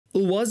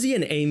Ulwazi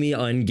and Amy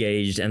are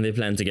engaged and they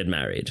plan to get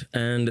married.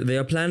 And they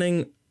are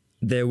planning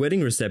their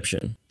wedding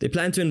reception. They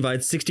plan to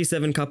invite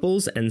 67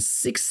 couples and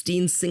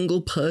 16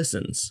 single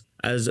persons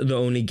as the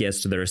only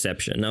guests to the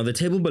reception. Now, the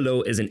table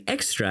below is an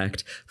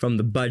extract from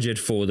the budget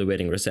for the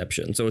wedding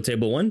reception. So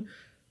table 1,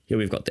 here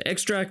we've got the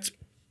extract.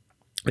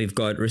 We've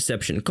got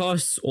reception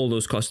costs. All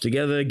those costs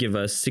together give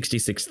us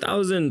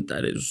 66,000.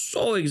 That is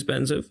so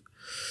expensive.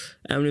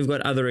 And we've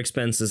got other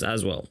expenses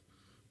as well.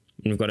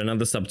 And we've got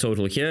another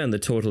subtotal here, and the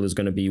total is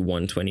going to be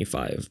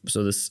 125.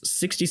 So this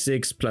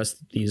 66 plus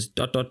these ...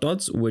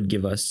 dots would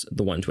give us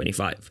the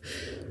 125.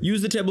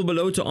 Use the table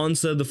below to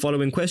answer the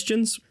following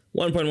questions.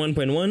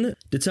 1.1.1,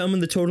 determine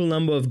the total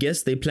number of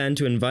guests they plan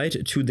to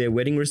invite to their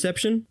wedding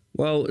reception.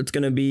 Well, it's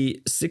going to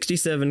be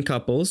 67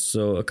 couples,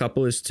 so a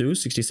couple is 2,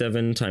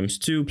 67 times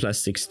 2 plus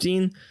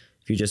 16.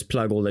 If you just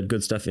plug all that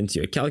good stuff into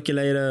your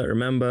calculator,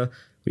 remember,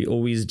 we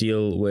always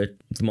deal with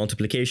the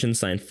multiplication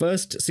sign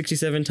first.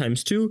 67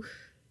 times 2,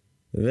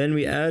 then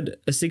we add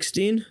a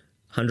 16.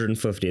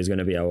 150 is going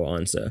to be our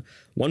answer.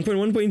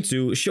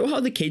 1.1.2, show how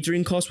the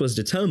catering cost was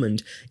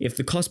determined if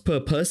the cost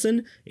per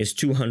person is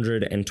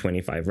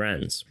 225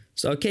 rands.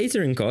 So our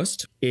catering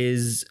cost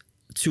is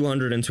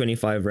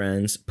 225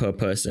 rands per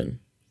person.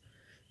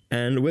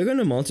 And we're going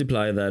to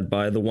multiply that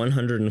by the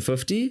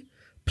 150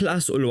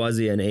 plus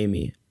Ulwazi and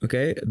Amy.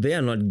 Okay, they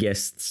are not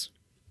guests,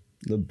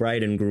 the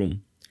bride and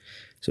groom.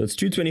 So it's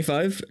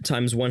 225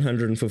 times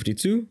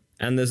 152.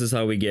 And this is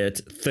how we get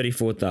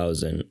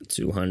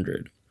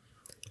 34,200.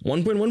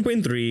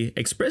 1.1.3,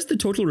 express the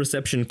total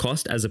reception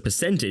cost as a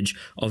percentage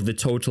of the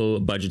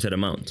total budgeted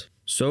amount.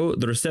 So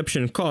the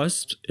reception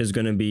cost is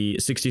going to be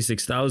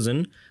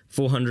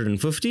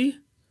 66,450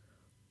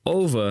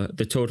 over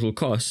the total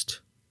cost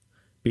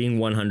being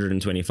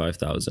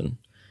 125,000.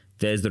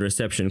 There's the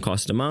reception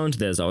cost amount,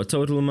 there's our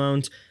total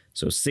amount.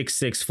 So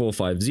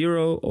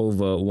 66,450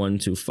 over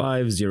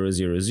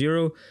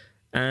 125,000.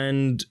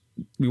 And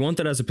we want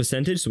that as a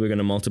percentage, so we're going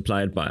to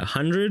multiply it by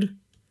 100.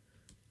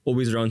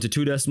 Always round to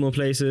 2 decimal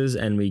places,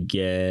 and we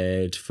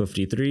get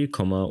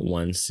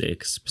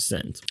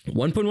 53.16%.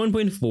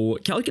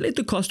 1.1.4, calculate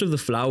the cost of the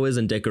flowers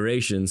and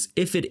decorations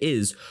if it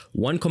is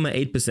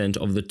 1.8%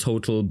 of the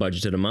total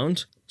budgeted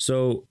amount.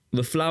 So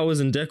the flowers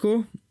and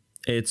decor,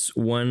 it's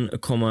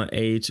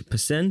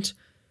 1.8%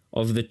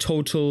 of the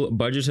total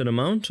budgeted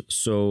amount.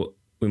 So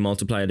we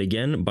multiply it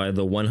again by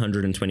the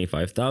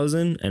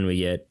 125,000, and we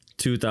get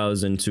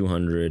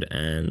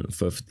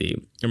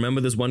 2,250.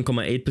 Remember this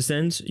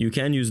 1.8%, you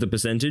can use the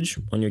percentage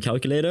on your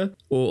calculator,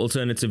 or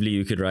alternatively,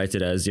 you could write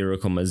it as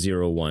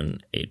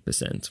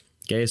 0.018%.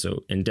 Okay,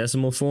 so in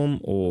decimal form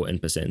or in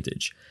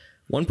percentage.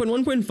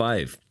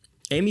 1.1.5,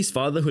 Amy's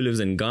father who lives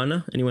in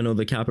Ghana, anyone know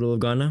the capital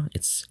of Ghana?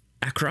 It's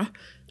Accra,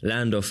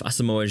 land of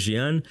Asamoah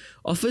Gyan,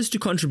 offers to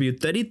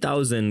contribute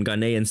 30,000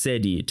 Ghanaian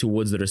cedi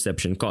towards the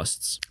reception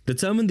costs.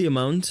 Determine the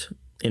amount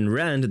in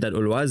rand that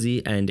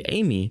Ulwazi and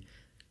Amy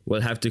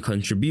will have to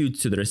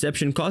contribute to the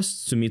reception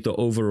costs to meet the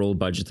overall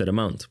budgeted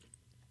amount.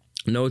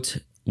 Note,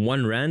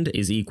 1 rand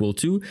is equal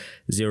to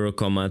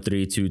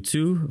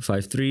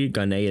 0.32253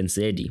 Ghanaian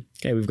cedi.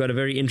 Okay, we've got a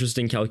very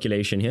interesting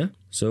calculation here.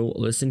 So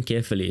listen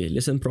carefully,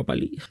 listen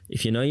properly.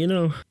 If you know, you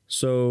know.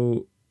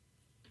 So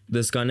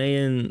this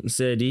Ghanaian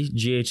cedi,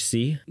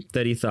 GHC,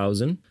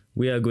 30,000,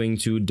 we are going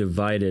to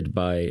divide it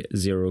by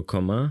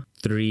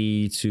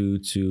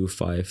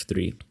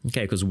 0.32253.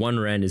 Okay, because 1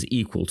 rand is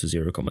equal to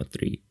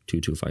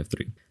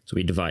 0.32253. So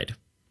we divide.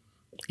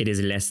 It is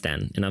less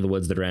than. In other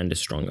words, the rand is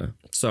stronger.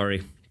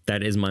 Sorry,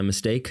 that is my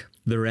mistake.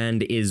 The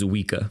rand is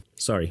weaker.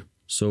 Sorry.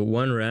 So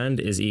 1 rand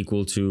is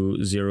equal to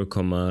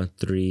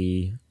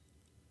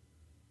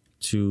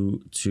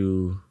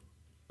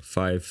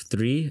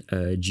 0.32253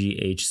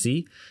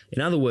 GHC.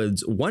 In other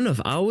words, one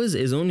of ours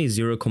is only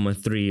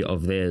 0.3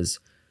 of theirs.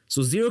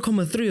 So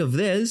 0.3 of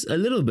theirs, a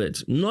little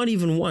bit, not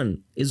even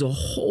 1, is a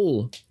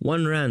whole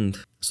 1 rand.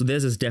 So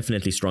theirs is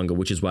definitely stronger,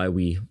 which is why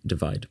we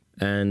divide.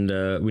 And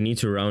we need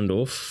to round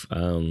off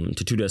to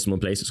 2 decimal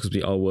places because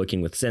we are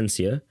working with cents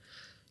here.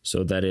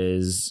 So that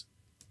is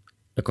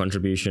a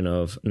contribution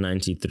of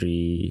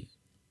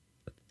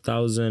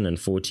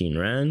 93,014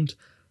 rand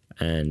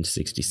and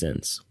 60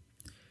 cents.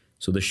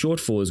 So the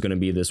shortfall is going to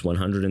be this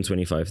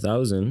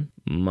 125,000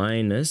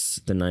 minus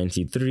the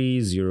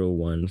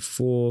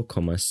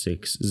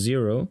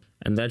 93,014.60.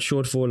 And that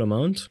shortfall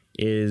amount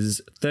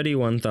is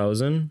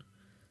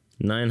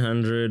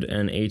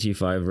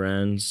 31,985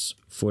 rands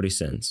 40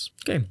 cents.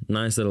 Okay,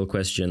 nice little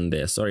question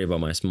there. Sorry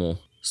about my small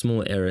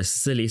error.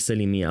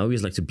 Silly me. I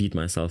always like to beat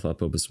myself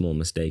up over small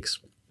mistakes.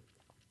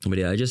 But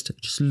yeah, I just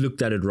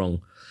looked at it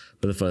wrong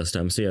for the first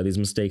time. So yeah, these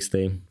mistakes,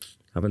 they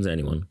happen to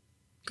anyone.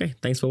 Okay,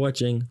 thanks for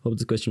watching. Hope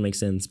this question makes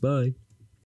sense. Bye.